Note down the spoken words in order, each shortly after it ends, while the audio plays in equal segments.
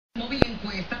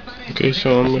Okay,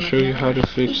 so I'm gonna show you how to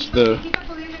fix your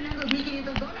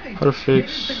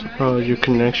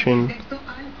connection,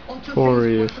 or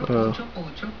if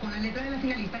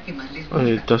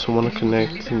it doesn't want to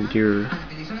connect your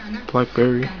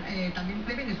BlackBerry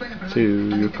to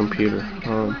your computer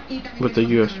with the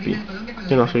USB.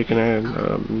 And also you can add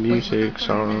music,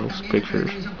 songs, pictures.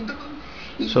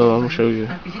 So I'm gonna show you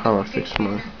how I fixed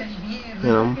mine,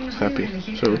 and I'm happy.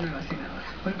 So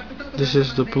this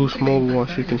is the Boost Mobile,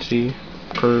 as you can see,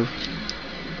 curve.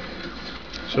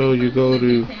 So you go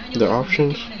to the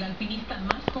options.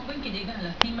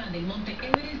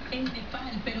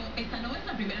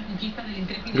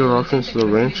 Your options, the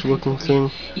wrench looking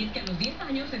thing.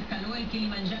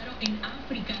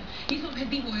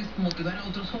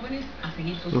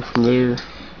 And from there,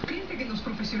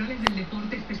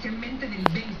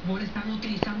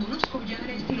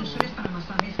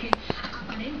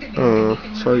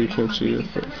 sorry you can't see it,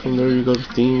 but from there you go to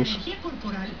themes.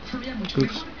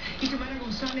 Oops.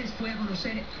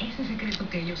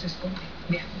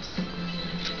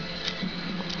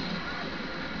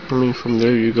 From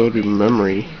there you go to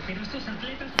memory.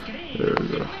 There we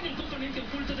go.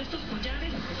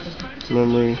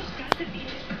 Memory.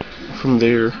 From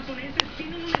there,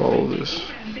 follow this.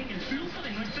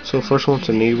 So first one's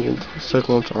enabled,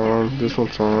 second one's on, this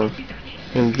one's on,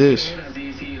 and this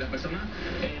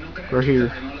right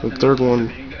here, the third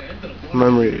one,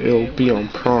 memory, it'll be on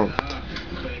prompt.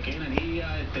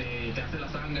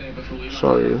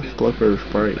 Sorry, BlackBerry's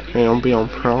bright. And it'll be on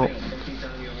prompt.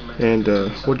 And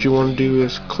what you want to do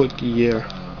is click yeah.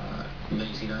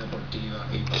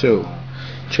 So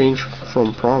change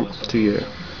from prompt to yeah.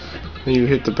 And you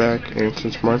hit the back, and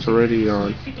since mine's already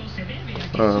on,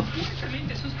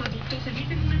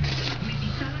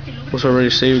 was already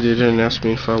saved, it didn't ask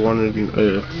me if I wanted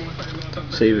to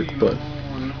save it. But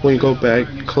when you go back,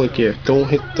 click yeah. Don't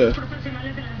hit the,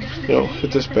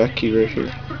 hit this back key right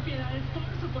here.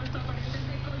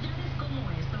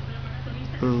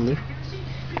 There.